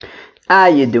How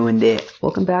you doing there?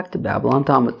 Welcome back to Babylon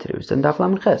Talmud. Today we're studying Daf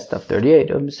Lamed Ches, Daf 38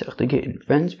 of Masechta Gittin.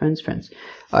 Friends.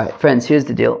 All right, friends. Here's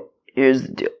the deal. Okay.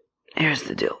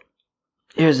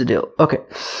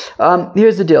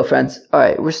 Here's the deal, friends. All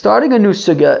right, we're starting a new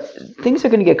sugya. Things are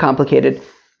going to get complicated.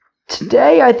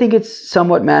 Today, I think it's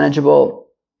somewhat manageable.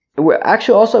 We're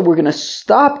going to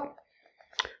stop.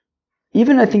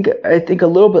 Even I think a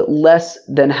little bit less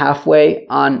than halfway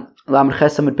on Lamed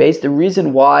Ches Amud Beis. The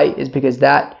reason why is because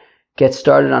that gets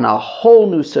started on a whole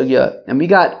new sugya, and we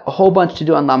got a whole bunch to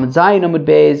do on Lamed Zayin Amud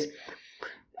Beis.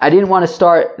 I didn't want to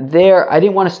start there. I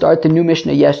didn't want to start the new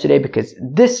Mishnah yesterday because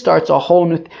this starts a whole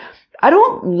new. I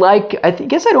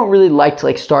guess I don't really like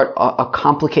to start a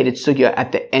complicated sugya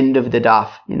at the end of the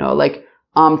daf.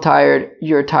 I'm tired,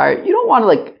 you're tired. You don't want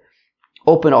to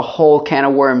open a whole can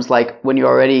of worms when you're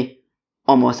already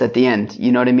almost at the end.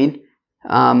 You know what I mean?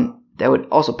 That would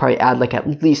also probably add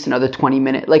at least another 20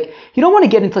 minutes. You don't want to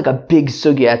get into a big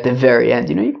sugya at the very end.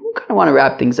 You kind of want to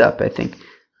wrap things up, I think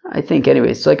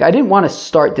anyways. So I didn't want to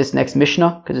start this next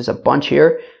Mishnah because there's a bunch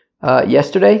here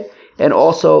yesterday. And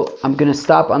also I'm going to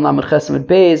stop on Lamed Ches Amud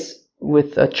Beis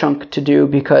with a chunk to do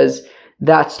because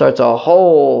that starts a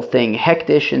whole thing,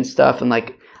 hektish and stuff. And I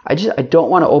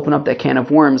don't want to open up that can of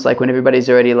worms when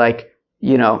everybody's already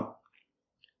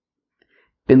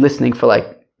been listening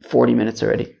for 40 minutes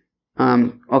already.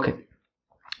 Okay.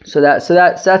 So that's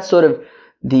sort of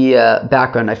the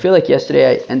background. I feel like yesterday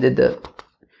I ended the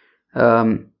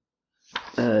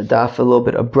daf a little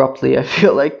bit abruptly. I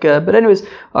feel but anyways,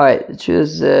 all right.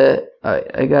 Choose. All right,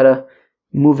 I gotta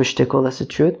move a shtickle. That's the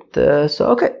truth.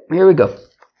 Okay, here we go.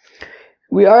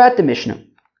 We are at the Mishnah.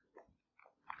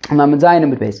 Lamed Zayin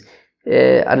Amud Beis.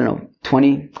 I don't know,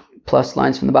 20 plus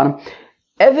lines from the bottom.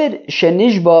 Eved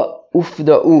shenishba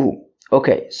ufda'uhu.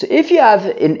 Okay, so if you have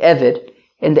an Eved,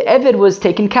 and the Eved was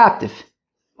taken captive,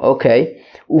 okay,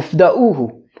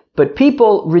 ufda'uhu, but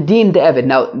people redeemed the Eved.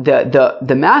 Now,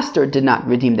 the master did not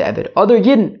redeem the Eved. Other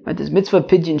Yidden, right, there's mitzvah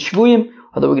pidyon shvuyim,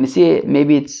 although we're going to see it,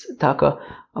 maybe it's taka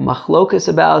a machlokas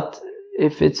about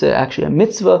if it's actually a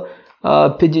mitzvah,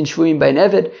 pidyon shvuyim by an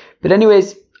Eved. But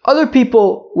anyways, other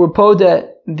people were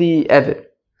poda the Eved,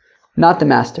 not the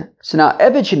master. So now,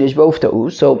 Eved shenishba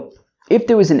ufda'uhu, so if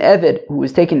there was an Eved who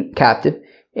was taken captive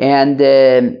and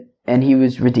he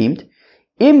was redeemed,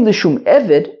 im l'shum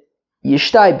Eved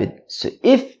yishtaibed. So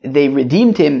if they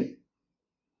redeemed him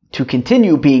to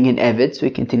continue being an Eved, so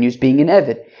he continues being an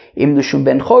Eved. Im l'shum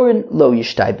ben chorin lo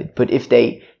yishtaibed. But if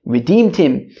they redeemed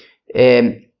him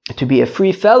to be a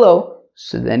free fellow,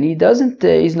 so then he doesn't.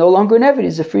 He's no longer an Eved.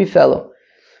 He's a free fellow.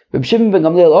 Reb Shimon ben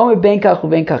Gamliel Omer ben kach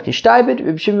uben kach yishtaibed.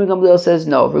 Reb Shimon ben Gamliel says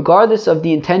no, regardless of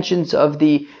the intentions of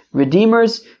the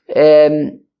redeemers,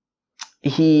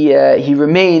 he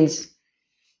remains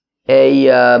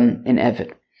an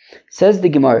Eved. Says the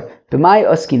Gemara, B'mai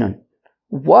oskinon.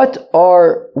 What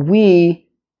are we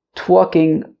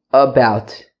talking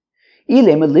about? If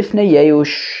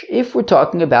we're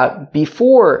talking about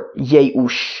before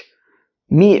Yeush,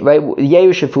 right?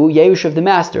 Yeush of the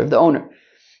master, of the owner.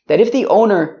 That if the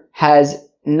owner has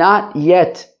not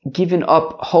yet given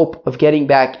up hope of getting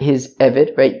back his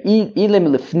Eved, right?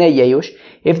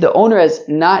 If the owner has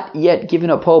not yet given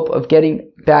up hope of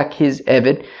getting back his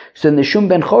Eved, so then the Shum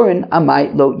ben Chorin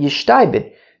amai lo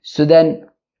yishtaibed. So then,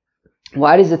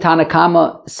 why does the Tana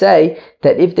Kama say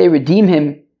that if they redeem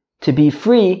him to be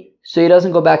free, so he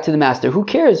doesn't go back to the master? Who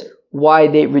cares why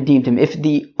they redeemed him? If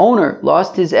the owner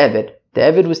lost his Eved, the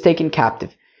Eved was taken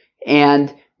captive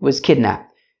and was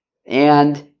kidnapped,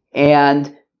 and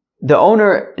the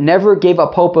owner never gave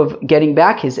up hope of getting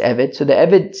back his Eved, so the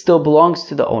Eved still belongs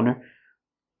to the owner.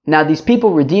 Now these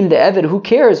people redeemed the Eved, who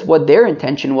cares what their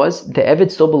intention was? The Eved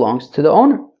still belongs to the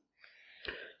owner.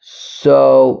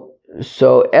 So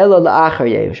Ela la'achar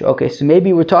Yeush. Okay, so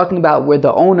maybe we're talking about where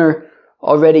the owner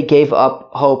already gave up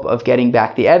hope of getting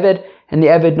back the Eved, and the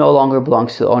Eved no longer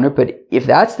belongs to the owner. But if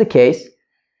that's the case,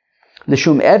 the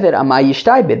Shum Eved amai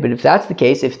yishtaibed. But if that's the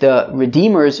case, if the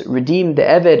redeemers redeemed the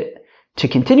Eved to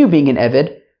continue being an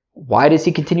Eved, why does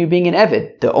he continue being an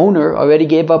Eved? The owner already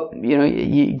gave up,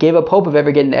 he gave up hope of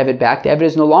ever getting the Eved back. The Eved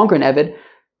is no longer an Eved.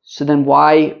 So then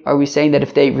why are we saying that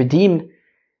if they redeem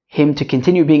him to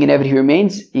continue being an Eved,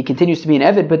 he continues to be an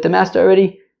Eved, but the master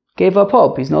already gave up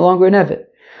hope. He's no longer an Eved.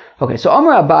 Okay, so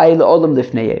Amar Abaye le'olam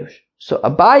lifnei Yeush. So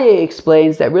Abaye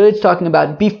explains that really it's talking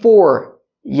about before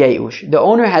Yeush. The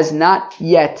owner has not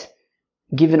yet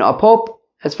given up hope.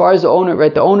 As far as the owner,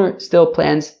 right, the owner still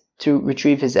plans to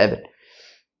retrieve his Eved.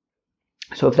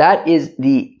 So if that is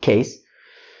the case,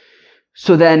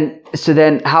 so then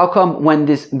how come when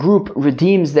this group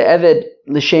redeems the Eved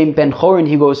l'shem ben Chorin,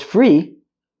 he goes free?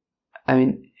 I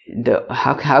mean,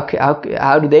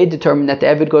 how do they determine that the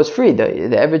Eved goes free? The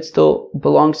Eved still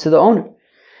belongs to the owner.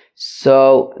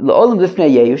 So L'olam Lifnei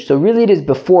Yeush. So really, it is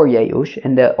before Yeush,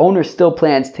 and the owner still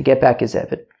plans to get back his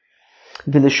Eved.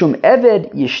 V'lishum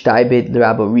Eved Yishtaibed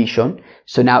l'Rabbo Rishon.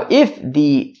 So now, if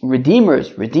the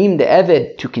redeemers redeem the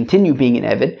Eved to continue being an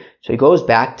Eved, so he goes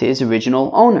back to his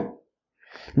original owner.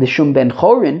 L'shum Ben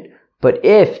Chorin. But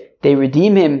if they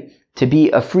redeem him to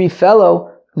be a free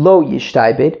fellow, Lo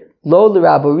Yishtaibed, Lo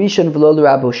l'Rabbo Rishon v'lo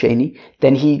l'Rabbo Sheni,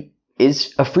 then he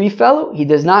is a free fellow. He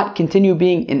does not continue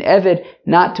being an Eved,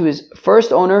 not to his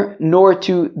first owner, nor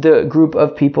to the group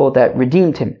of people that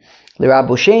redeemed him.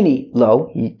 L'Rabbo Sheni, Lo,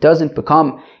 he doesn't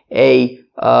become a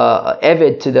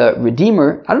Eved to the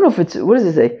Redeemer. I don't know if it's, what does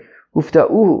it say?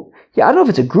 Ufta'uhu. Yeah, I don't know if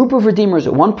it's a group of Redeemers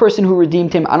or one person who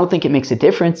redeemed him. I don't think it makes a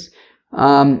difference.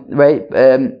 Right?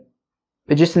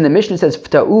 But just in the Mishnah it says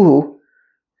Fta'uhu.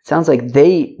 It sounds like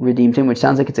they redeemed him, which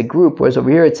sounds like it's a group, whereas over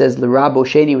here it says L'Rabbo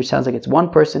Sheni, which sounds like it's one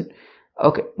person.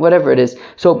 Okay, whatever it is.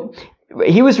 So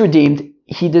he was redeemed.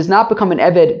 He does not become an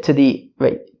Eved to the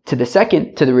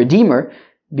Redeemer,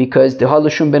 because the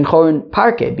Halashum Ben Chorin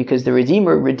Parke, because the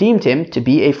Redeemer redeemed him to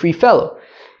be a free fellow.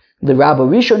 The Rabbo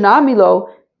Rishon Namilo,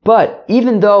 but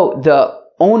even though the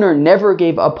owner never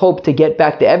gave up hope to get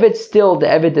back the Eved, still the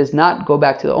Eved does not go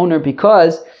back to the owner,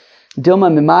 because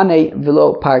Dilma Mimane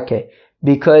Velo Parke,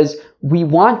 because we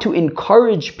want to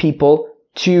encourage people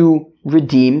to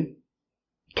redeem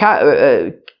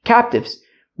captives,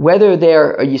 whether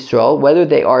they're a Yisrael, whether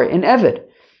they are an Eved.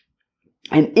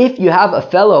 And if you have a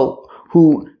fellow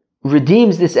who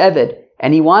redeems this Eved,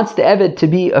 and he wants the Eved to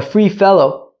be a free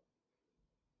fellow,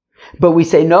 but we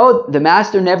say, no, the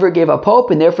master never gave up hope,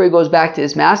 and therefore he goes back to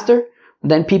his master,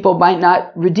 then people might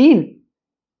not redeem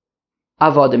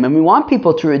Avodim, and we want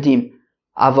people to redeem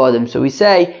Avodim. So we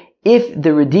say, if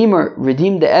the Redeemer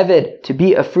redeemed the Eved to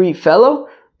be a free fellow,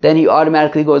 then he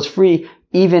automatically goes free,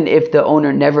 even if the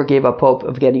owner never gave up hope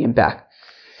of getting him back.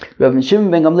 Rav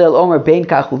Shimon ben Gamliel Omer bein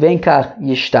kach uvein kach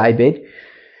yishtaibed.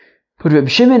 But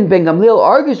Rav Shimon ben Gamliel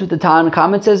argues with the Tanakh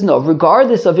and says, no,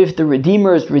 regardless of if the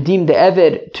Redeemers redeemed the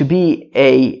Eved to be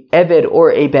a Eved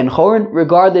or a Ben Chorin,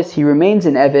 regardless, he remains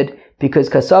an Eved, because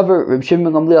Kasavar, Rav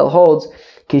Shimon ben Gamliel holds,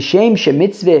 Kishem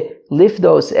shemitzveh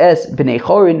liftos es b'nei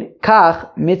Chorin,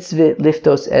 kach mitzveh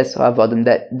liftos es ha'avadim.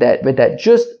 That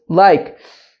just like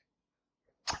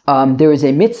there is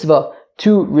a mitzvah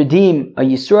to redeem a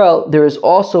Yisrael, there is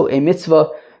also a mitzvah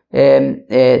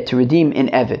to redeem an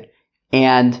Eved.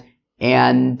 And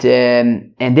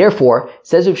therefore,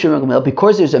 says Rav Shimon ben Gamliel,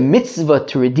 because there's a mitzvah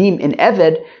to redeem an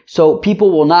Eved, so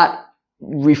people will not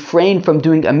refrain from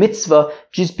doing a mitzvah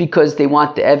just because they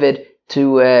want the Eved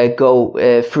to go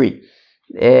free.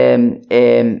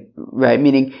 Right?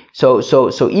 Meaning,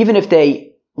 so even if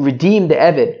they redeem the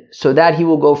Eved so that he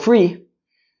will go free,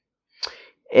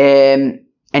 and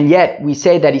yet we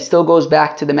say that he still goes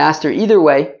back to the master either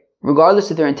way,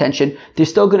 regardless of their intention, they're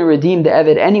still going to redeem the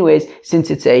Eved anyways, since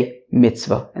it's a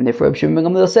mitzvah. And therefore, Rav Shimon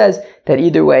ben Gamliel says that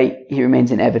either way, he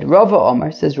remains an Eved. Rava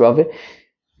Omar, says Rava,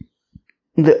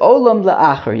 the Olam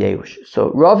la'achar Yeush.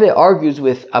 So Rava argues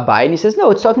with Abai, and he says,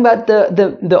 no, it's talking about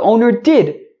the owner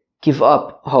did give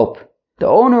up hope. The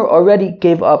owner already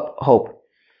gave up hope.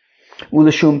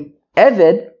 Ulashum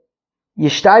Eved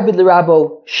Yishtaibed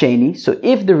l'Rabbo Sheni. So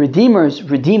if the Redeemers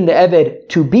redeem the Eved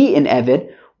to be an Eved,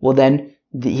 well then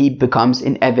he becomes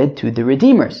an Eved to the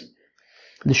Redeemers.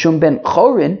 L'shum ben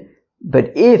Chorin,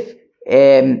 but if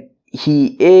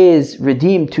he is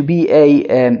redeemed to be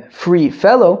a free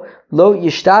fellow, Lo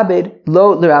Yishtabed,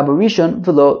 Lo l'Rabbo Rishon,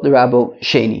 V'lo l'Rabbo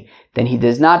Sheni. Then he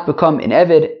does not become an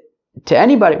Eved to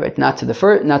anybody, right? Not to the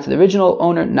first, not to the original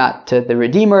owner, not to the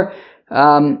Redeemer.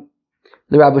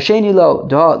 L'Rabbo Sheni Lo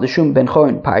Daha L'shum ben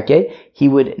Chorin Parke. He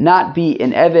would not be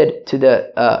an Eved to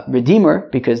the Redeemer,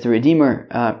 because the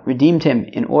Redeemer redeemed him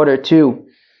in order to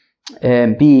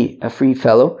be a free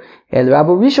fellow. And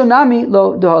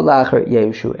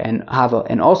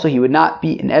also he would not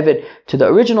be an Eved to the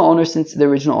original owner, since the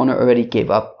original owner already gave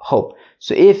up hope.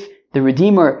 So if the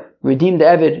Redeemer redeemed the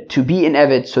Eved to be an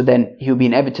Eved, so then he would be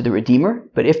an Eved to the Redeemer.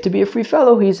 But if to be a free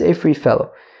fellow, he's a free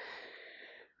fellow.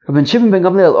 Rabbi Shimon ben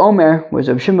Gamliel Omer, where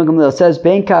Rabbi Shimon ben Gamliel says,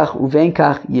 Ben kach uven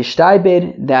kach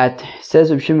yishtaibed, that says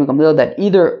Rabbi Shimon ben Gamliel that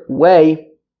either way,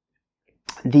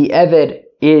 the Eved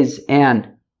is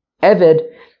an Eved,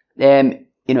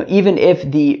 even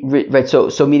if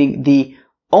so meaning the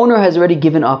owner has already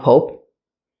given up hope,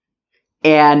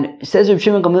 and says Rabbi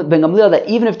Shimon ben Gamliel that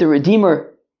even if the Redeemer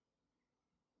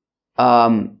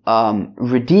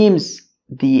redeems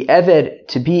the Eved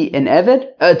to be an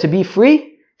Eved, to be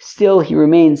free, still he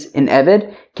remains an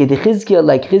Eved.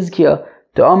 Like Chizkiah,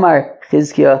 the Omar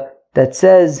Chizkiah, that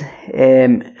says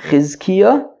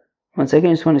Chizkiah. One second,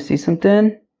 I just want to see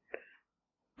something.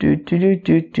 Okay,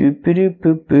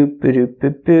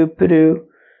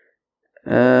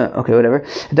 whatever.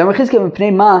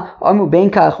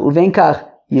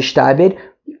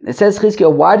 It says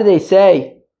Chizkiah, why do they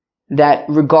say that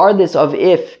regardless of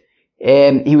if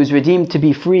he was redeemed to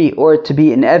be free or to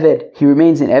be an Eved, he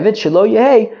remains an Eved? Shelo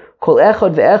yehei kol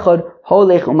echad ve'echad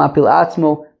holech umapil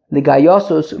atzmo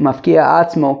legayosos umafkia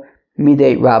atzmo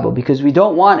midei rabo. Because we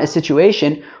don't want a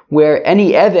situation where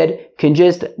any Eved can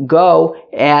just go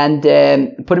and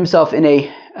put himself in a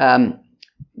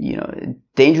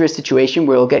dangerous situation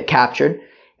where he'll get captured,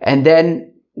 and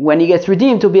then when he gets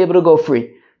redeemed, he'll be able to go free.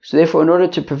 So therefore, in order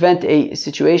to prevent a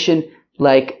situation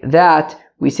like that,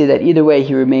 we say that either way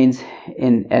he remains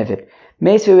in Eved.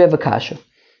 Meisvei, we have a kasha.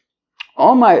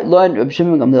 Omar lo Reb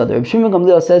Shimon Gamliel. Reb Shimon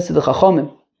Gamliel says to the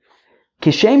Chachomim,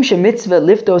 Kishem she mitzvah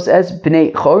liftos es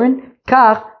bnei chorin,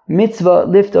 kach mitzvah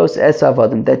liftos es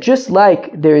avadim. That just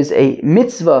like there is a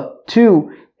mitzvah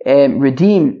to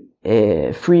redeem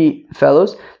free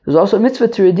fellows, there's also a mitzvah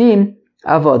to redeem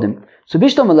avadim. So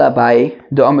bishtam Abaye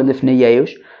the Amar lifnei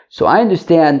Yeush. So I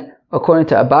understand, according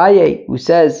to Abaye, who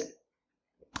says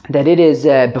that it is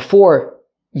before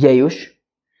Yeush,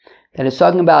 that it's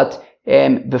talking about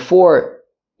before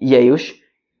Yeush,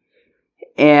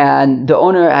 and the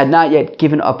owner had not yet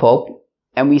given up hope.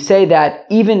 And we say that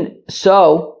even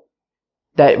so,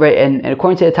 that right, and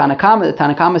according to the Tanna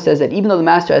Kama says that even though the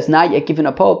master has not yet given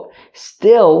up hope,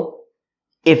 still,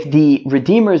 if the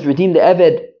redeemers redeem the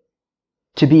Eved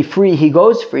to be free, he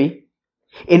goes free,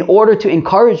 in order to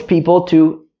encourage people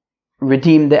to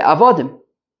redeem the Avodim.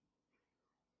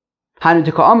 Hanu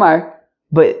Tuka Amar,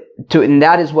 and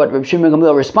that is what Reb Shimon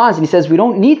Gamliel responds, and he says we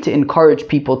don't need to encourage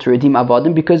people to redeem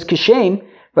Avodim, because Kishem,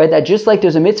 right, that just like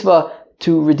there's a mitzvah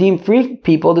to redeem free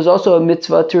people, there's also a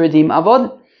mitzvah to redeem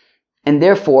Avodim. And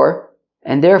therefore,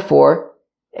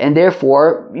 they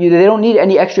don't need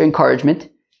any extra encouragement,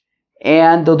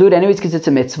 and they'll do it anyways because it's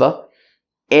a mitzvah.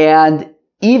 And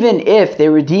even if they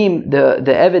redeem the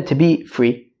Eved to be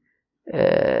free,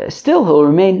 still he'll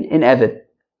remain in Eved.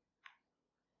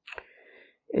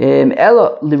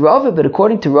 But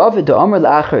according to Rava, the Amar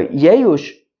la'achar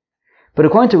Yeush, but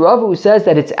according to Rava, who says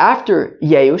that it's after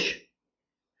Yeush,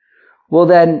 well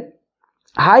then,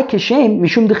 Hai Kishem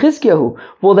Mishum Dechizkiyahu.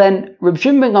 Well then, Reb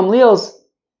Shimon ben Gamliel's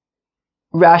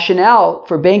rationale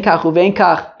for Ben Kach Uven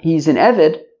Kach, he's an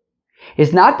Eved,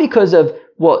 is not because of,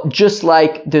 well, just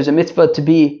like there's a mitzvah to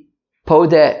be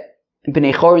Podeh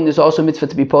B'nei Chorin, there's also a mitzvah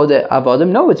to be Podeh Avodim.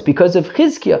 No, it's because of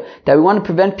Chizkiah, that we want to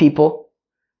prevent people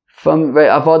from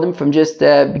Avodim from just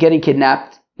getting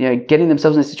kidnapped, getting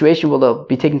themselves in a situation where they'll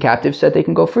be taken captive so that they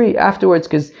can go free afterwards,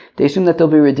 because they assume that they'll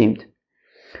be redeemed.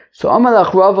 So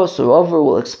Amalach Rava, so Rava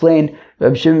will explain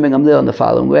Reb Shimon ben Gamliel in the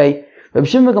following way. Reb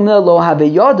Shimon ben Gamliel lo have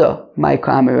yada my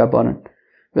kamer rabbanon.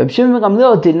 Reb Shimon ben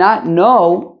Gamliel did not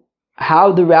know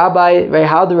what the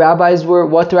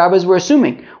rabbis were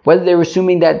assuming, whether they were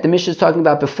assuming that the Mishnah is talking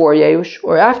about before Yeush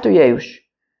or after Yeush.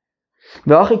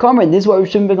 And this is what Reb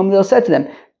Shimon ben Gamliel said to them.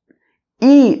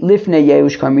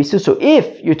 So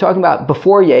if you're talking about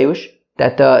before Yeush,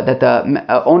 that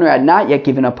the owner had not yet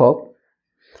given up hope,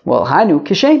 well, Hanu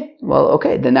Kishem. Well,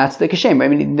 okay, then that's the Kishem. Right? I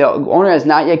mean, the owner has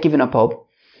not yet given up hope,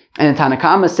 and the Tanna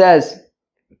Kama says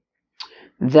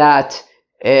that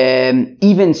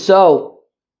even so,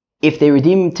 if they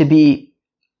redeem him to be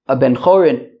a Ben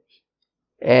Chorin,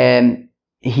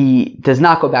 he does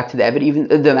not go back to the Eved, even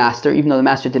though the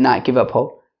master did not give up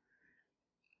hope.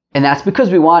 And that's because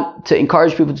we want to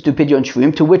encourage people to do Pidyon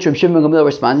Shvuim, to which Reb Shimon ben Gamliel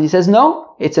responds, and he says,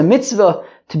 no, it's a mitzvah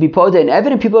to be Podeh and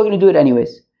Eved, and people are going to do it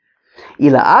anyways.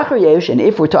 Ila achar Yeush, and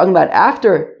if we're talking about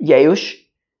after Yeush,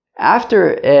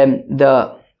 after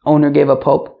the owner gave up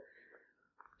hope,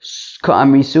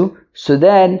 ka'amrisu, so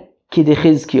then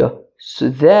kidechizkiah. So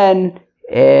then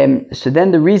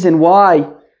the reason why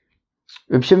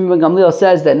Reb Shimon ben Gamliel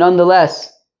says that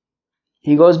nonetheless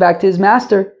he goes back to his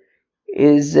master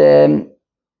is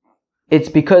it's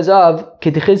because of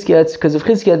kidechizkiah. It's because of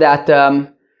chizkiah that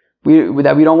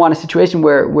we don't want a situation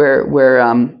where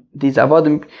these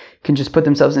avodim can just put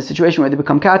themselves in a situation where they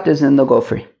become captives and they'll go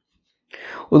free.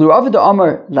 Ulurava da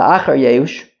Amar la'achar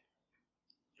Yeush,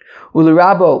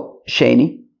 ulurabo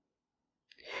sheni.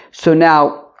 So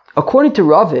now, according to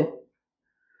Rava,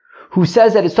 who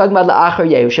says that it's talking about la'achar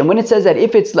Yeush, and when it says that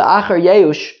if it's la'achar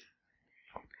Yeush,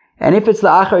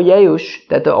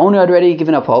 that the owner had already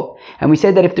given up hope, and we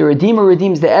said that if the redeemer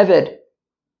redeems the Eved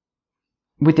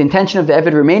with the intention of the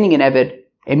Eved remaining in Eved,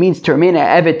 it means to remain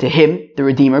an Eved to him, the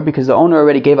redeemer, because the owner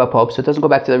already gave up hope, so it doesn't go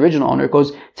back to the original owner, it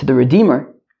goes to the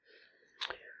redeemer.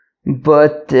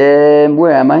 But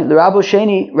where am I? Rabbo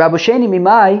Sheni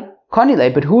mimai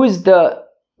konile. But who is the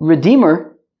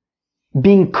redeemer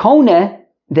being kone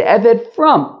the eved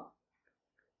from?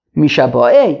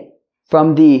 Mishabae,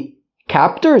 from the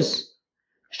captors.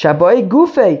 Shabae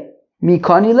gufe mi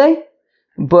konile.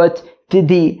 But did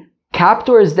the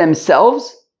captors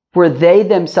themselves, were they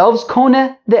themselves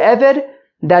kone the eved,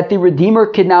 that the redeemer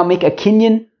could now make a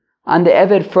kinyan on the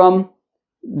eved from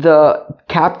the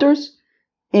captors?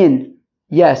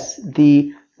 Yes,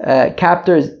 the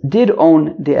captors did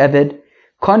own the eved.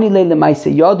 Konile lemaise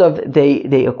yadav,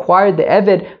 they acquired the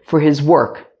eved for his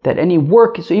work. That any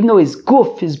work, so even though his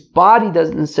guf, his body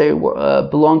doesn't necessarily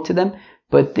belong to them,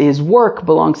 but his work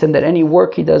belongs to them, that any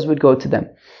work he does would go to them.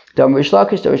 The Rish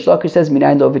Lakish says,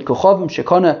 Minayin lo ovid kochavim,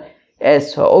 shekona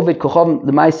es ha'ovid kochavim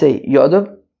lemaise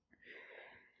yadav.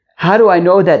 How do I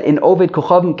know that an ovid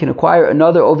kochavim can acquire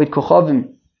another ovid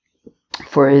kochavim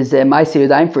for his maaseh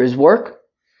yadayim, for his work?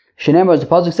 Shenemar, as the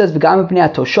pasuk says, "V'gam b'nei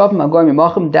toshavim agor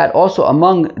mimachim," that also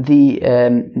among the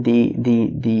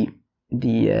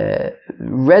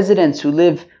residents who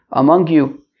live among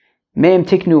you, meim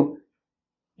tiknu,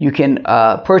 you can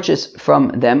purchase from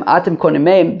them. Atem konim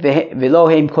meim v'lo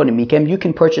heim konim mikem, you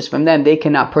can purchase from them, they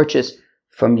cannot purchase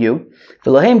from you.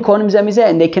 V'lo heim konim zeh mizeh,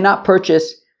 and they cannot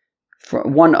purchase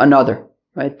from one another.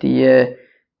 Right?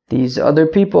 These other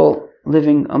people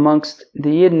living amongst the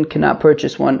Yidden cannot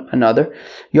purchase one another.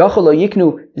 Yochel lo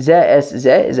yiknu zeh es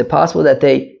zeh, is it possible that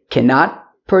they cannot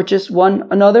purchase one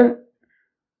another?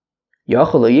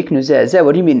 Yochel lo yiknu zeh es zeh,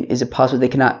 what do you mean, is it possible they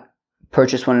cannot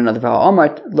purchase one another?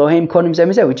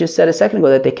 We just said a second ago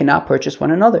that they cannot purchase one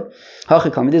another. This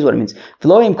is what it means.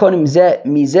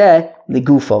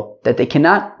 That they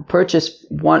cannot purchase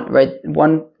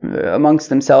one amongst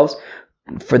themselves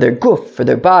for their guf, for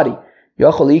their body. Is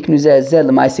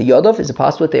it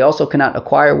possible that they also cannot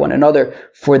acquire one another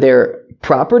for their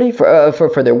property,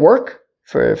 for their work,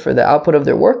 for the output of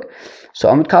their work? So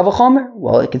Amud Kavachomer,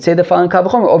 well, it could say the following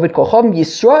Kavachomer, Ovid Kochavim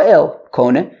Yisrael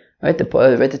Kone. Right,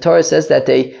 the Torah says that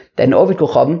an Ovid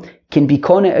Kochavim can be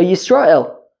Kone a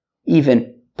Yisrael,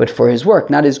 even, but for his work,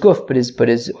 not his guf, but his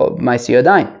Maaseh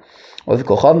Yadayim. Ovid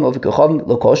Kochavim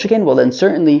lo kol sheken. Well, then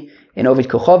certainly an Ovid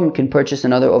Kochavim can purchase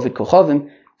another Ovid Kochavim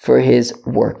for his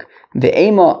work.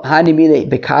 Ve'ema hanimile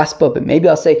bekaspa, but maybe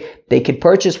I'll say they could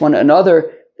purchase one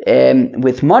another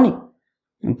with money,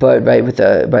 but by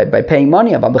paying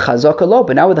money. But now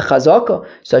with the chazaka,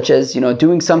 such as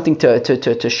doing something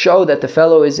to show that the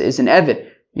fellow is an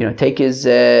eved, take his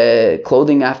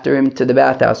clothing after him to the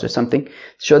bathhouse or something,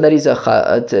 show that he's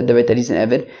that he's an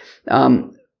eved.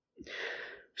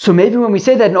 So maybe when we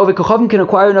say that an Ovid Kochavim can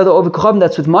acquire another Ovid Kochavim,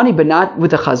 that's with money, but not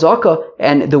with a chazaka,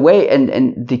 and the way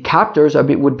and the captors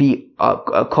would be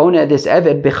kone this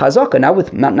eved bechazaka,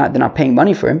 they're not paying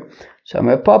money for him. So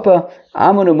Amar Papa,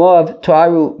 Ammon and Moav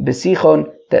Toaru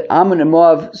Besichon, that Ammon and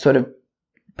Moav sort of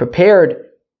prepared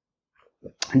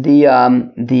the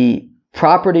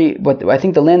property, but I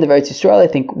think the land of Eretz Yisrael, I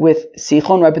think with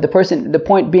Sichon, right? But the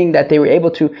point being that they were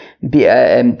able to be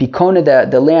kone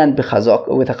the land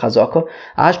with a chazaka.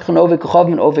 Ashkon Ovid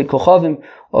Kochavim, Ovid Kochavim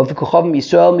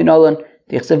Yisrael Minolan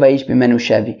Dichsev Vaish B'menu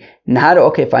Shevi.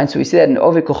 Okay, fine. So we see that an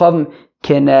Ovid Kochavim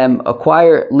can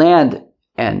acquire land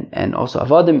and also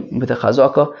avadim with a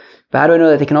chazaka. But how do I know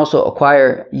that they can also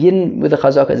acquire Yidden with a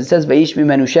chazaka? As it says Vaish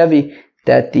B'menu Shevi,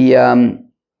 that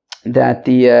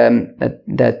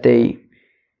they.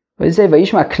 What does it say?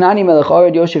 Vayishma Knani melech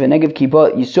Arad Yoshev Negev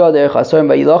Kibbot Yisrael derech Asorim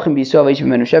Vayilachim B'Yisrael Vayishma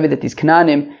Menu Shevi, that these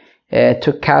Knanim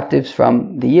took captives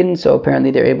from the Yidden, so apparently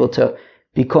they're able to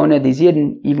be kone these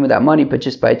Yidden even without money, but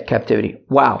just by captivity.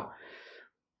 Wow.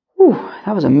 Whew,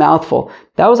 that was a mouthful.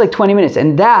 That was like 20 minutes,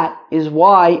 and that is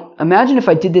why, imagine if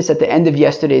I did this at the end of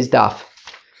yesterday's daf.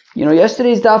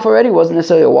 Yesterday's daf already wasn't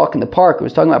necessarily a walk in the park. It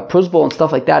was talking about Pruzbol and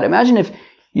stuff like that. Imagine if,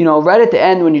 right at the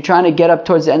end when you're trying to get up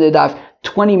towards the end of the daf,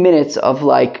 20 minutes of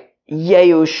like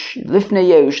Yeush, Lifnei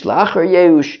Yeush, Lachar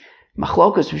Yeush,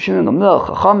 Machlokas, Rishon Gamil,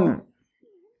 Chacham.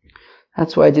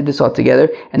 That's why I did this all together.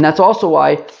 And that's also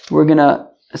why we're going to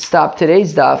stop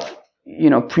today's daf,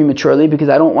 prematurely, because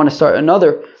I don't want to start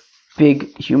another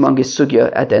big, humongous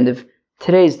sugya at the end of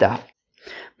today's daf.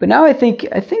 But now I think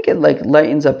it like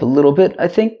lightens up a little bit, I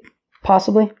think,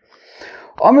 possibly.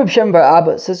 Amr B'Shem Bar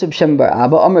Abba, says B'Shem Bar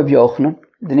Abba, Amr B'Yochanan,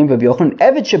 the name of Yochanan,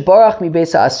 Eved Shebarach Mi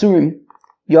Beis HaAsurim,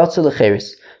 Yotze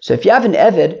L'Cheres. So if you have an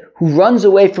Eved who runs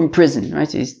away from prison, right?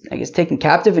 So he's, I guess, taken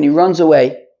captive and he runs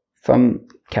away from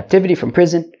captivity, from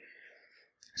prison.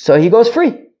 So he goes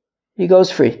free.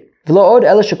 Not only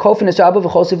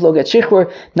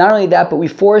that, but we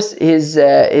force his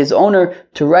owner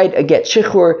to write a get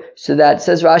shichur, so that,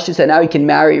 says Rashi, so now he can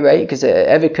marry, right? Because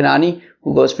Eved Kanani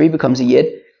who goes free becomes a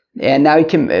yid, and now he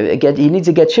needs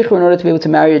to get shichur in order to be able to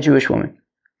marry a Jewish woman.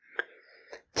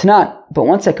 Tanan, but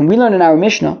one second, we learn in our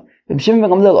Mishnah, the Reb Shimon ben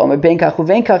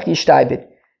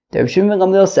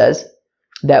Gamliel says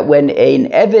that when an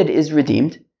Eved is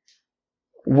redeemed,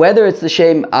 whether it's the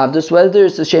Shem Avdus, whether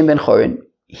it's the Shem Ben Chorin,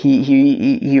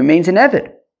 he remains an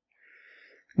Eved.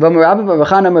 Rabbi Bar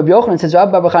Yochanan says,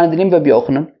 Rabbi Bar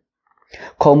Yochanan,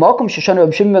 Kol Malkum Sheshanu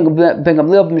Reb Shimon ben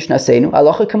Gamliel b'Mishnasenu,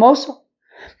 Halacha Kamoso.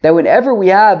 That whenever we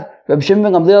have Reb Shimon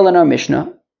ben Gamliel in our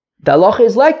Mishnah, the halacha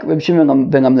is like Reb Shimon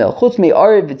ben Gamliel. Chutz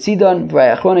me'arev v'tzidon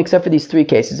v'ayachron, except for these three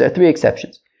cases. There are three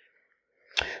exceptions.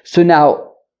 So now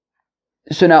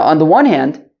on the one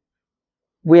hand,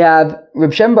 we have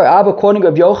Reb Shem bar Abba quoting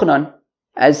Reb Yochanan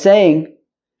as saying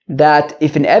that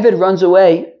if an Eved runs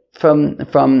away from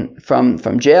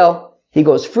jail, he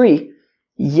goes free.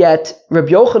 Yet Reb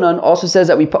Yochanan also says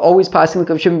that we always pass like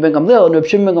Reb Shimon ben Gamliel, and Reb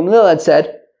Shimon ben Gamliel had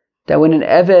said that when an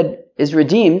Eved is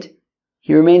redeemed,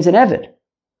 he remains an Eved.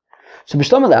 So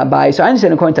Abaye, so I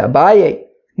understand according to Abaye,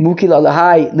 Mukila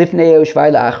lahai lifnei Yeush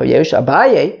v'ayla achar Yeush.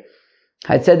 Abaye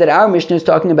had said that our Mishnah is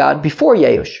talking about before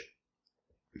Yeush.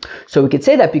 So we could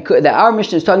say that because that our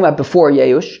Mishnah is talking about before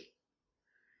Yeush,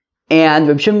 and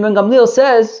Reb Shimon ben Gamliel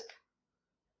says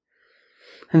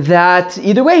that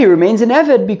either way he remains an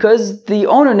Eved because the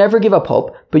owner never gave up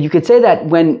hope. But you could say that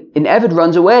when an Eved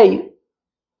runs away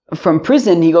from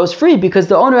prison, he goes free because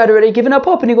the owner had already given up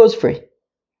hope and he goes free.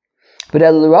 But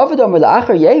according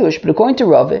to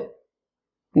Rava,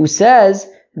 who says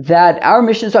that our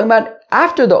Mishnah is talking about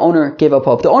after the owner gave up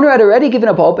hope. The owner had already given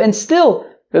up hope, and still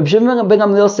Reb Shimon ben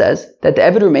Gamliel says that the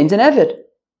Eved remains an Eved.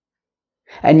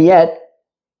 And yet,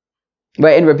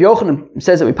 right, and Reb Yochanan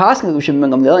says that we pass with Reb Shimon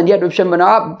ben Gamliel, and yet Reb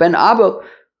Shimon ben Abba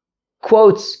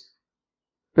quotes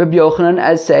Reb Yochanan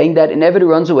as saying that an Eved who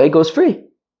runs away goes free.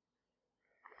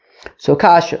 So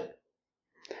Kasha.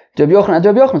 Reb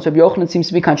Yochanan seems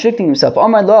to be contradicting himself.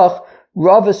 Amar Lach,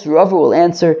 Rava will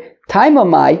answer,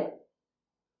 Taimamai,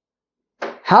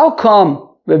 how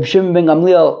come Reb Shimon ben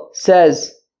Gamliel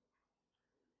says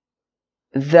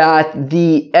that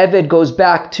the Eved goes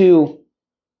back to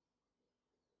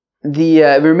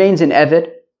remains an Eved,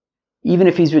 even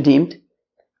if he's redeemed?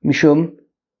 Mishum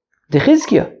de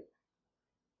Chizkiah.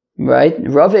 Right?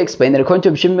 Rava explained that according to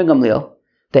Reb Shimon ben Gamliel,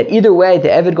 that either way the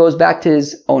Eved goes back to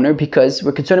his owner because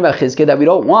we're concerned about Chizkiah, that we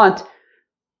don't want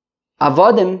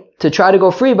Avadim to try to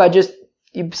go free by just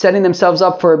setting themselves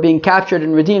up for being captured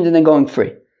and redeemed and then going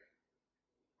free.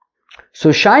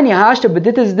 So Shiny Hashta, but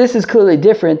this is clearly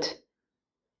different.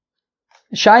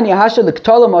 Shiny Hashta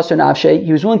l'ktala masar nafshe,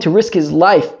 he was willing to risk his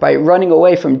life by running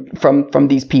away from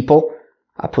these people.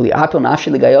 Apuli apil nafshe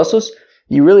l'gayosos.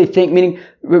 You really think, meaning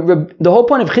the whole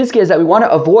point of Chizkiah is that we want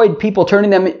to avoid people turning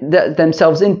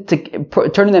themselves into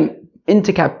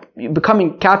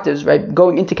becoming captives, right?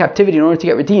 Going into captivity in order to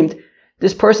get redeemed.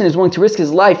 This person is willing to risk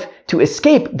his life to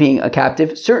escape being a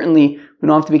captive. Certainly, we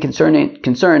don't have to be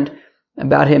concerned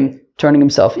about him turning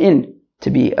himself in to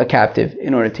be a captive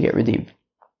in order to get redeemed.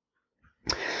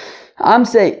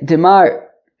 Amse Demar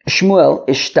Shmuel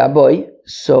Ishtaboy.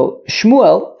 So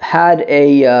Shmuel had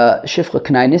a Shifcha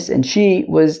Knainis, and she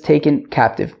was taken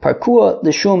captive. Parkua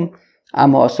Lishum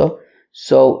Amhoso.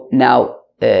 So now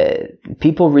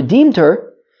people redeemed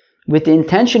her with the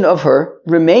intention of her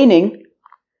remaining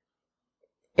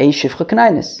a Shifcha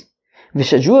Knainis.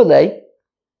 Vishajuale,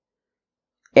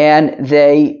 and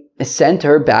they sent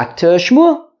her back to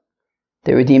Shmuel.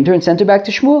 They redeemed her and sent her back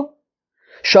to Shmuel.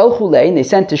 Shalchulei, and they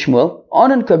sent to Shmuel,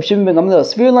 Onan Reb Shimon ben Gamliel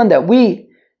Svirlan, that we,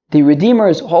 the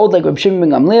Redeemers, hold like Reb Shimon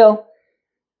ben Gamliel,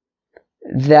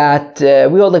 that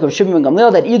we hold like Reb Shimon ben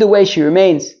Gamliel, that either way she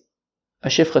remains a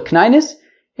Shifcha Knainis,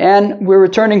 and we're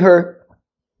returning her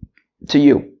to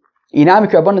you. And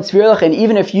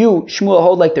even if you, Shmuel,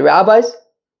 hold like the rabbis,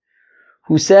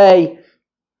 who say,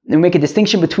 they make a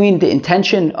distinction between the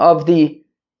intention of the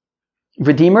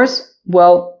Redeemers,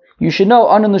 well, you should know,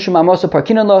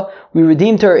 we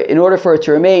redeemed her in order for her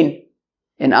to remain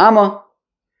in Amma,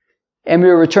 and we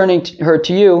are returning her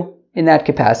to you in that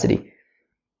capacity.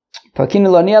 Now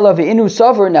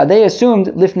they assumed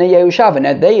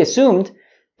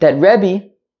that Rebbe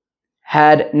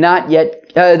had not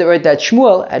yet, that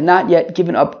Shmuel had not yet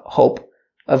given up hope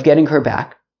of getting her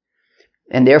back,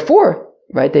 and therefore,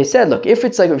 right, they said, look, if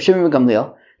it's like Reb Shimon ben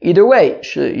Gamliel, either way,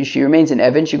 she remains in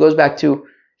Evan, she goes back to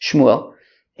Shmuel.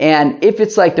 And if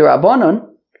it's like the Rabbanon,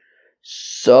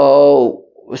 so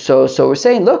we're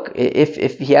saying, look,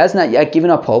 if he has not yet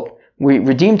given up hope, we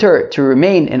redeemed her to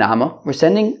remain in Amma, we're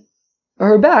sending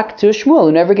her back to Shmuel,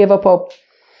 who never gave up hope.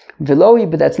 Velohi,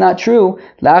 but that's not true.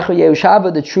 La'achar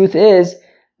Yehushava, the truth is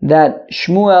that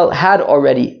Shmuel had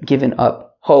already given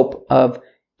up hope of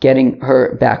getting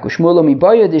her back. And Shmuel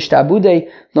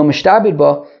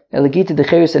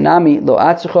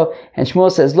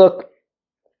says, look,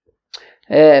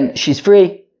 she's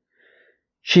free.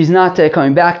 She's not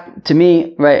coming back to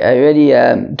me, right? I already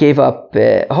gave up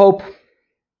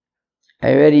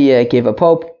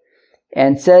hope.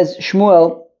 And says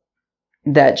Shmuel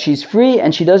that she's free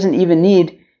and she doesn't even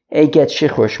need a get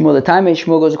shichur. Shmuel, the time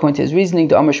Shmuel goes according to his reasoning.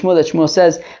 The Amar Shmuel, that Shmuel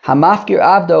says, Hamafkir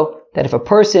Avdo, that if a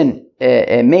person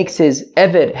makes his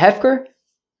Eved Hefker,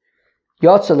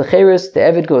 Yotza Lecheris, the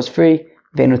Eved goes free,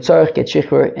 Venu Tzarech get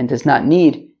shichur, and does not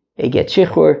need a get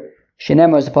shichur.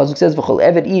 Shenemar, as the Pasuk says, V'chol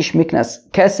Eved Ish Miknas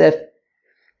Kesef,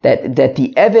 that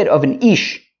the Eved of an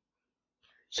Ish,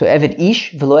 so Eved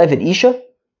Ish, V'lo Eved Isha,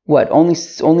 what? Only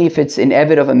if it's an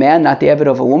Eved of a man, not the Eved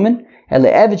of a woman. Ele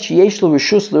Eved sheyesh lo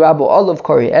rishus l'rabo olav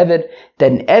kari Eved,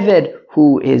 that an Eved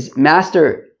who his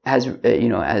master has,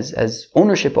 as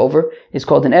ownership over, is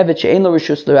called an Eved she'ein lo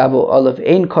rishus l'rabo olav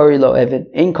ein kari lo Eved,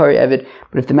 ein kari Eved.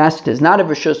 But if the master does not have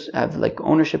rishus, have like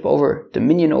ownership over,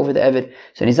 dominion over the Eved,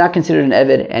 so he's not considered an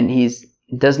Eved, and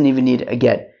doesn't even need a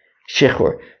get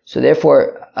shichur. So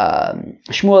therefore,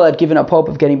 Shmuel had given up hope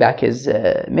of getting back his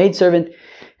maidservant,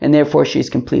 and therefore she is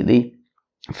completely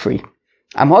free.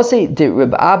 Amhosei de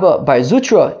Reb Abba Bar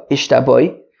Zutra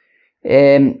ishtaboy.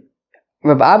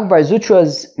 Reb Abba Bar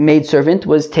Zutra's maidservant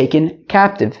was taken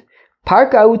captive.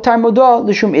 Parkau tarmodah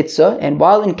l'shum itza, and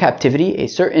while in captivity, a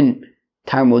certain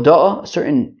tarmodah, a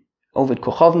certain Ovid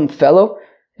Kochavim fellow,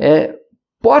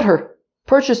 bought her,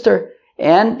 purchased her,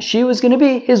 and she was going to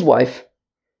be his wife.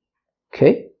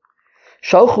 Okay.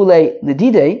 Shalchule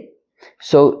l'didei,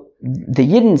 so the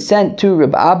Yidden sent to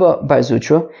Reb Abba Bar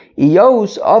Zutra,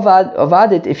 Iyos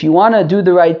avadit, if you want to do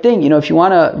the right thing, if you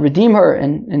want to redeem her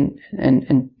and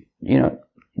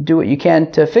do what you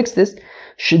can to fix this,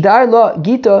 Shidar la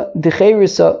Gita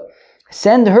decherisa,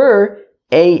 send her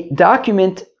a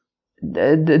document,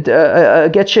 a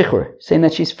get shichur, saying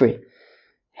that she's free.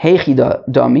 Heichi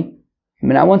dami.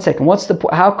 Now 1 second,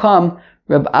 how come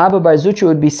Reb Abba Bar Zutra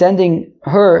would be sending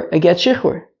her a get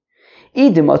shichur?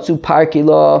 If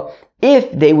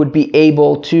they would be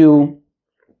able to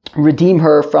redeem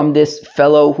her from this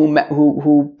fellow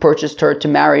who purchased her to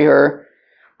marry her,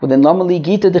 well then lamali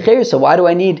gita decher. So why do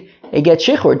I need a get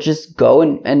shichur? Just go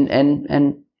and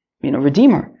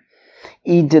redeem her.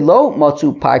 If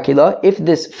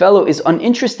this fellow is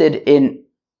uninterested in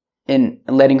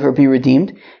letting her be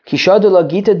redeemed,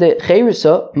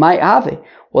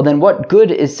 well then what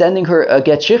good is sending her a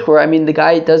get shichur? I mean, the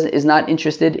guy is not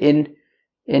interested in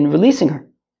releasing her.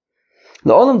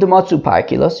 So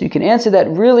you can answer that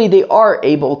really they are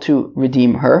able to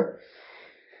redeem her,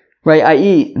 right?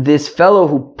 I.e., this fellow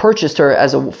who purchased her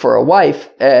for a wife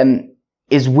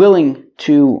is willing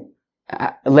to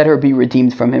let her be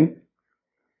redeemed from him.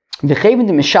 And once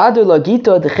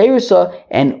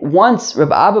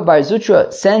Reb Abba Bar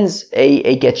Zutra sends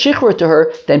a get shichur to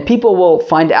her, then people will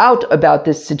find out about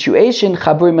this situation,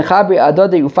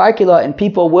 and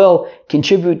people will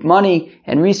contribute money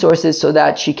and resources so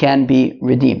that she can be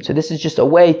redeemed. So this is just a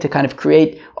way to kind of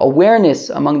create awareness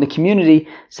among the community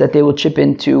so that they will chip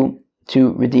in to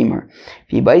redeem her.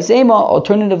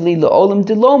 Alternatively,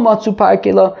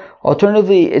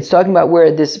 it's talking about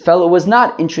where this fellow was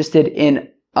not interested in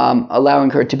allowing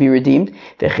her to be redeemed.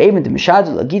 But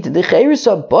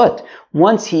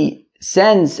once he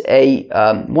sends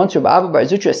once Rabbi Abba Bar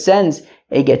Zutra sends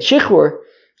a get shichur,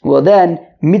 well then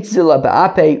mitzila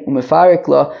ba'ape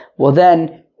umefarikla, well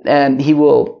then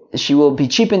she will be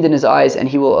cheapened in his eyes, and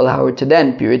he will allow her to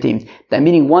then be redeemed. That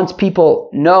meaning, once people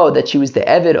know that she was the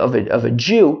Eved of a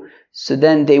Jew, so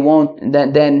then they won't.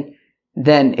 Then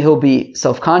he'll be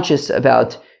self-conscious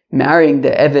about marrying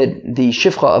the Eved, the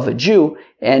Shifcha of a Jew,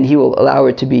 and he will allow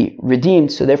her to be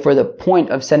redeemed. So therefore the point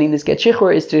of sending this get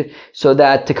shichur is to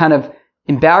kind of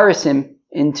embarrass him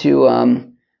into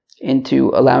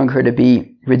allowing her to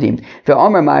be redeemed. But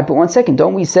 1 second,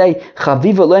 don't we say, don't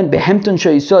we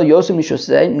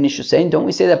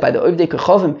say that by the Ovdei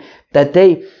Kechavim, that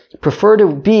they prefer to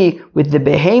be with the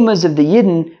behemoths of the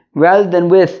Yidden rather than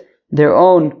with their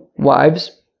own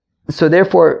wives? So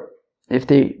therefore, if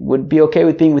they would be okay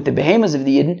with being with the behemoths of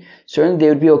the Yidden, certainly they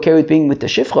would be okay with being with the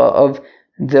Shifcha of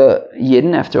the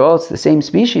Yidden. After all, it's the same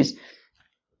species.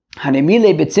 Well,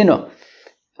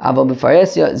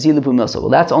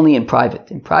 that's only in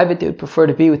private. In private, they would prefer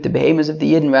to be with the behemoths of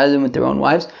the Yidden rather than with their own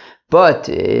wives. But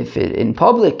if in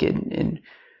public, in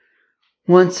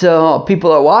once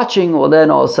people are watching, well, then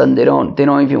all of a sudden they don't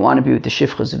even want to be with the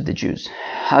shifchas of the Jews.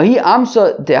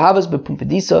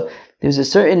 There's a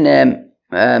certain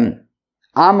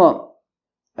Amma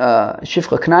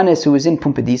Shifcha Knanes who was in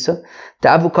Pumbedisa,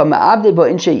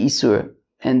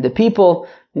 and the people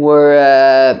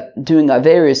were doing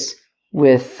averis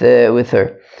with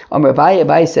her. Amar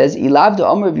Abai says,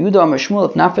 Ilavdo Amar Yehuda Amar Shmuel,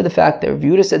 if not for the fact that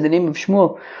Yehuda said the name of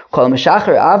Shmuel, Kol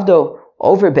Meshacher Avdo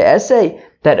over be'esei,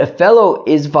 that a fellow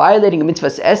is violating a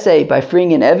mitzvah's essay by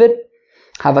freeing an eved,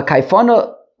 Hava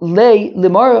Kaifana lei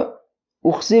limara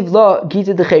uchziv la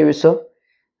gita decherusa.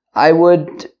 I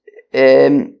would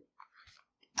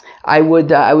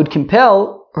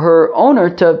compel her owner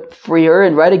to free her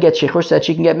and write a get shichur so that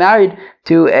she can get married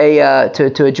to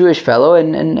a Jewish fellow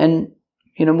and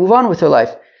move on with her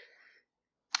life,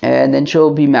 and then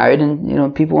she'll be married,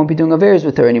 and people won't be doing affairs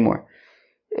with her anymore.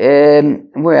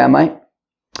 Where am I?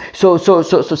 So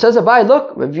says Abai,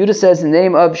 look, Rav Yehuda says in the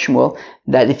name of Shmuel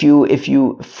that if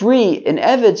you free an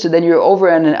eved, so then you're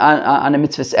over on a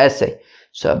mitzvah's essay.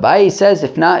 So Abai says,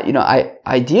 if not,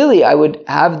 ideally I would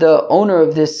have the owner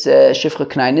of this shifcha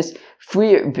knainis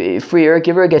free her,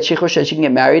 give her a get shichur so that she can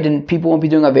get married, and people won't be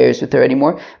doing affairs with her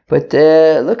anymore. But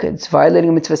look, it's violating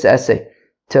a mitzvah's essay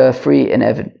to free an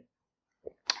eved.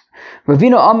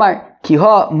 Ravina Amar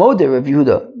Kiha Mode Rav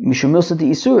Yehuda Mishum Milsa di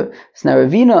Isura. So now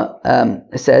Ravina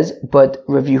says, but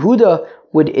Rav Yehuda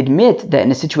would admit that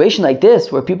in a situation like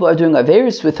this where people are doing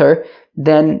averis with her,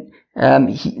 then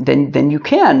you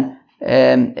can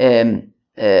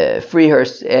free her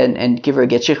and give her a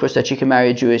get shichur so that she can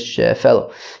marry a Jewish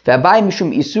fellow. V'Abai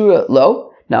Mishum Isura Lo.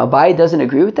 Now Abai doesn't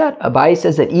agree with that. Abai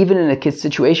says that even in a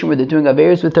situation where they're doing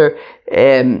averis with her,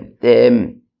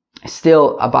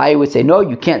 still Abai would say, no,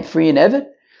 you can't free an eved.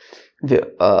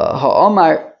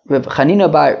 Ha'omar Rav Chanina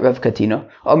bar Rav Katino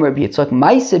Omar Rabbi Yitzchak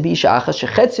Maise Bisha Achas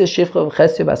Shechetzia Shifcha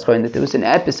V'Chetzia Baschorin, that there was an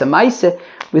epis, a Maise,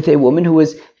 with a woman who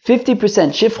was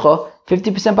 50% Shifcha,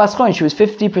 50% Baschorin. She was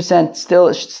 50% still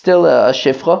a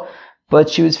Shifcha, but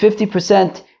she was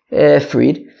 50%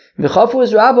 freed. V'chafu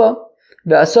was Rabba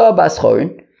V'asa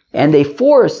Baschorin, and they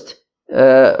forced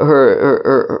her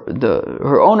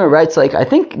owner writes, like, I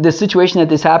think the situation that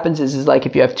this happens is like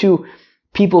if you have two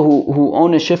people who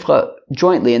own a shifcha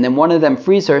jointly, and then one of them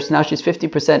frees her, so now she's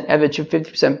 50% evet,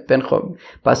 50% ben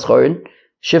baschorin,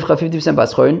 shifcha 50%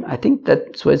 baschorin. I think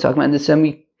that's what it's talking about.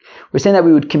 And we're saying that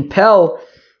we would compel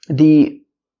the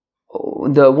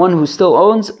one who still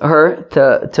owns her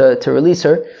to release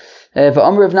her. And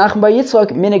Rav Nachman bar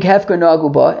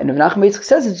Yitzchak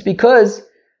says it's because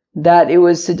that it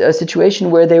was a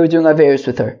situation where they were doing averis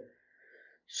with her.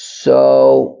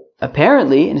 So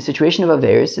apparently, in a situation of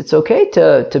averis, it's okay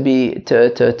to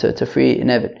free an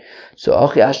eved. So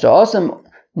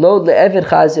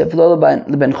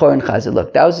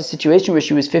look, that was a situation where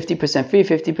she was 50% free,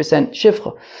 50%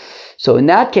 shifcha. So in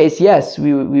that case, yes,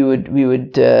 we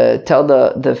would tell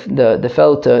the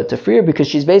fellow to free her, because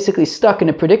she's basically stuck in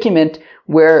a predicament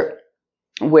where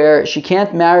she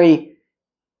can't marry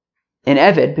an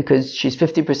eved because she's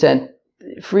 50%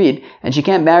 freed, and she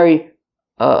can't marry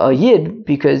a yid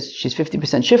because she's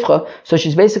 50% shifcha, so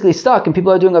she's basically stuck, and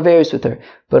people are doing averis with her.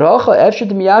 But over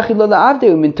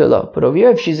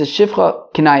here, if she's a shifcha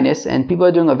kinainis and people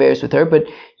are doing averis with her, but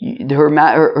her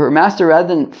master, rather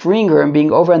than freeing her and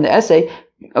being over on the essay,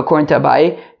 according to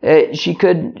Abai,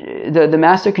 the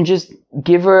master can just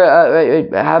give her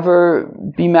have her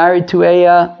be married to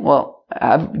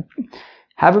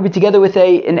have her be together with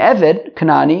an eved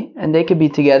Kanani, and they could be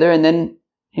together, and then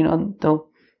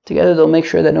they'll make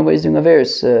sure that nobody's doing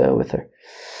averis with her.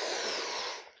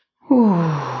 Whew.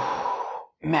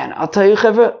 Man, I'll tell you,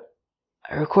 Chevra,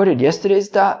 I recorded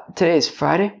yesterday's daf. Today is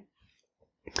Friday.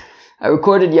 I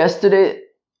recorded yesterday's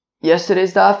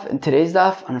daf and today's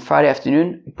daf on a Friday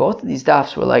afternoon. Both of these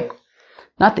dafs were like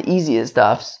not the easiest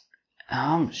dafs.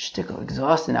 I'm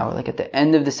exhausted now. We're like at the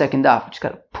end of the second daf. We just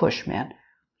gotta push, man.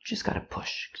 Just gotta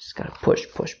push.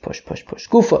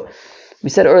 Kufa. We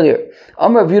said earlier,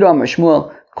 Amar Rav Yehuda Amar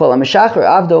Shmuel Kol HaMeshacher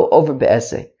Avdo over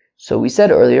be'esei. So we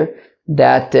said earlier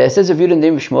that says Rav Yehuda in the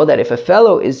name of Shmuel that if a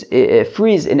fellow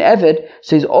frees an eved,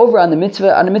 so he's over on the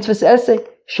mitzvah's essay.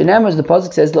 Shenem, as the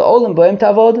pasuk says, La'olam Bo'im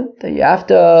Ta'avodim, that you have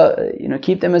to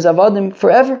keep them as avodim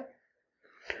forever.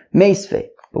 Meisvei.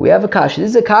 But we have a kasha.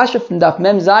 This is a kasha from Daf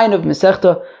Mem Zayin of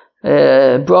Masechta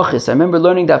Brachis. I remember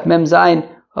learning Daf Mem Zayin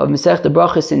of Masechta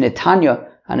Brachis in Netanya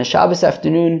on a Shabbos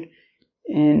afternoon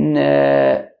in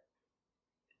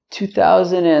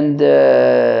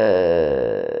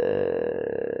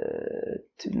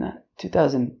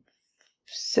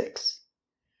 2006.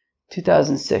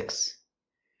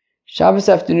 Shabbos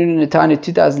afternoon in Netanya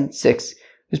 2006.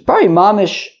 It's probably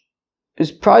mamish.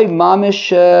 It's probably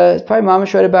mamish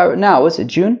right about now. What's it,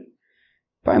 June?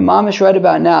 Probably mamish right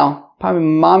about now. Probably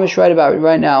mamish right about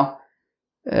right now.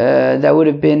 That would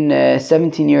have been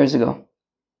 17 years ago.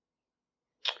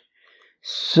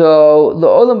 So the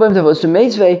Olam B'Yom Tavod. So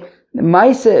Meizvei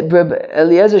Maise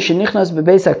Eliezer Shenichnas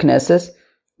Bebeis HaKnesses.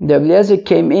 The Eliezer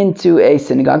came into a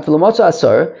synagogue for Lamotza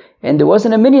Asar, and there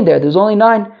wasn't a minyan there. There was only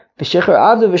 9. V'Shecher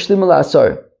Avdu V'Shlimu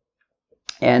Asar.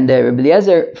 And Rabbi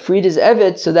Eliezer freed his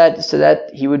eved so that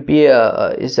he would be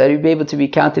able to be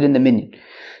counted in the minyan.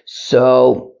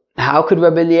 So how could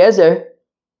Rabbi Eliezer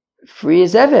free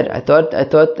his eved? I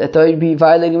thought he'd be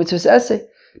violating mitzvah's essay,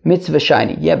 mitzvah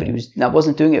shiny. Yeah, but he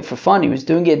wasn't doing it for fun. He was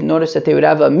doing it in order that they would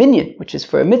have a minyan, which is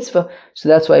for a mitzvah. So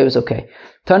that's why it was okay.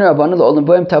 1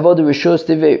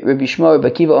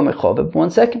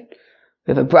 second.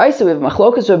 We have a brisa. We have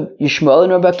machlokas of Yishmael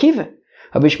and Rabbi Akiva.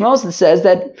 Rabbi Yishmael says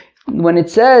that when it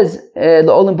says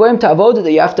L'olam boim ta'avoda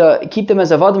that you have to keep them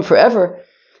as avodim forever,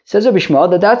 says Rabbi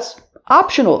Yishmael that's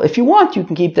optional. If you want, you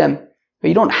can keep them, but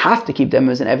you don't have to keep them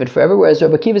as an eved forever. Whereas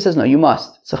Rabbi Akiva says no, you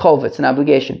must. It's a chov, it's an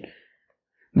obligation.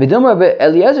 V'dam Rabbi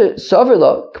Eliezer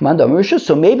saver command Rishus.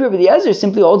 So maybe Rabbi Eliezer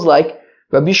simply holds like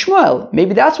Rabbi Yishmael.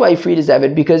 Maybe that's why he freed his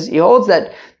eved, because he holds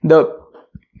that the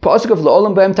pasuk of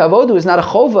L'olam boim ta'avoda is not a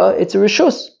chova, it's a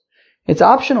rishus. It's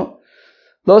optional.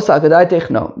 Lo sakadaitech,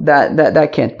 no,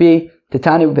 that can't be. The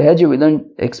Tani Behedger, we learned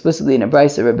explicitly in a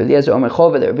brisa, Rabbi Eliezer Omer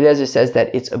Chova, that Rabbi Eliezer says that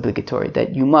it's obligatory,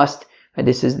 that you must,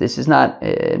 this is not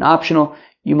an optional,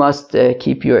 you must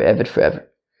keep your eved forever.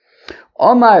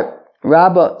 Omar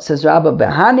Rabba, says Rabba,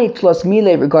 Behane Tlos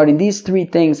Mile, regarding these 3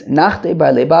 things, Nachte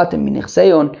by Lebatim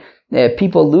Minichseon,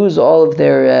 people lose all of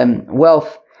their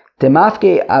wealth.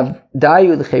 Temafke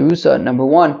Avdayu L'Cherusa, number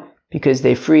 1, because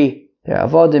they free their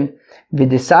avodim. Or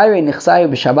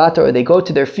they go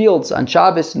to their fields on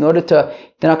Shabbos in order to,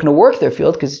 they're not going to work their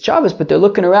field because it's Shabbos, but they're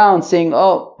looking around saying,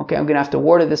 oh, okay, I'm going to have to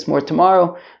water this more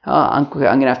tomorrow. I'm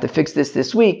going to have to fix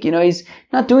this week. He's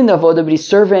not doing the avodah, but he's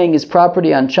surveying his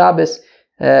property on Shabbos.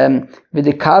 And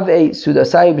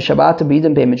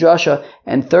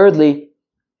thirdly,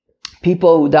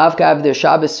 people who have their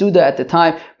Shabbos Suda at the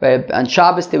time, right, on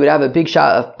Shabbos they would have a big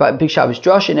Shabbos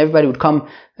drasha, and everybody would come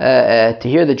to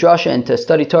hear the drasha and to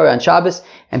study Torah on Shabbos.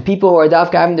 And people who are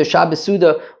having their Shabbos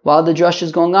Suda while the drasha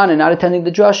is going on and not attending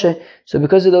the drasha. So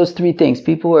because of those 3 things,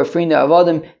 people who are freeing their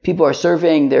avodim, people who are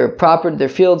surveying their property, their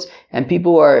fields, and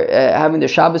people who are having their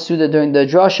Shabbos Suda during the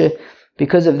drasha,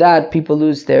 because of that, people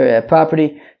lose their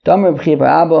property. Or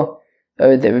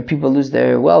people lose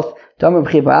their wealth. That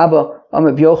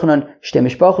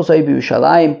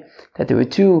there were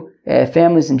 2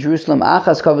 families in Jerusalem,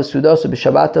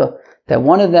 that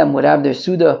one of them would have their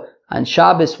Suda on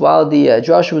Shabbos while the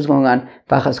drasha was going on,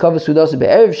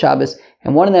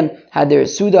 and one of them had their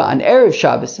Suda on Erev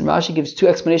Shabbos. And Rashi gives 2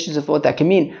 explanations of what that can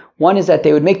mean. One is that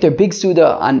they would make their big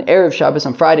Suda on Erev Shabbos,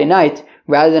 on Friday night,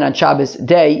 rather than on Shabbos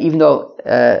day, even though,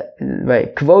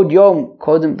 Kvod Yom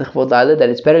Kodem L'Chvod Laila, that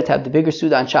it's better to have the bigger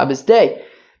Suda on Shabbos day.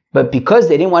 But because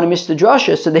they didn't want to miss the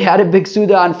drasha, so they had a big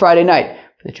Suda on Friday night.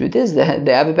 But the truth is, they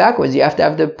have it backwards. You have to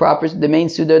have the main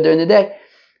Suda during the day.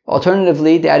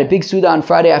 Alternatively, they had a big Suda on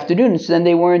Friday afternoon, so then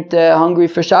they weren't hungry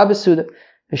for Shabbos Suda.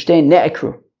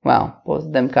 Wow, both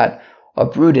of them got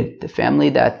uprooted. The family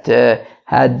that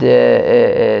had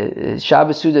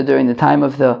Shabbos Suda during the time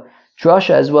of the drasha,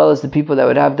 as well as the people that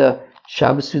would have the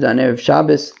Shabbos Suda on Erev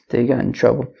Shabbos, they got in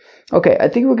trouble. Okay, I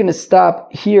think we're going to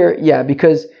stop here,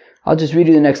 because I'll just read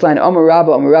you the next line. Amar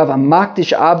Rabba,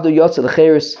 Makdish Abdu Yotza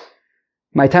L'Cheres.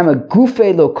 My time a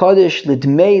Gufe Lo Kodesh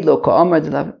Lidmei Lo Ka'amar.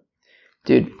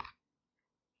 Dude,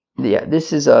 yeah,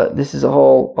 this is a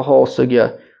whole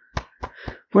sugya.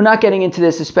 We're not getting into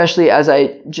this, especially as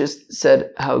I just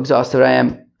said how exhausted I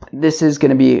am. This is going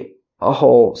to be a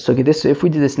whole sugya. If we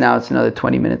do this now, it's another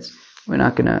 20 minutes. We're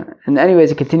not going to. And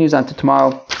anyways, it continues on to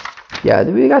tomorrow. Yeah,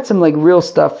 we got some real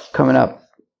stuff coming up.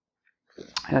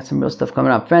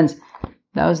 Friends.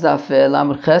 That was Daf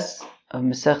Lamed Ches of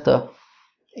Masechta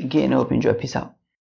Gittin. I hope you enjoy. Peace out.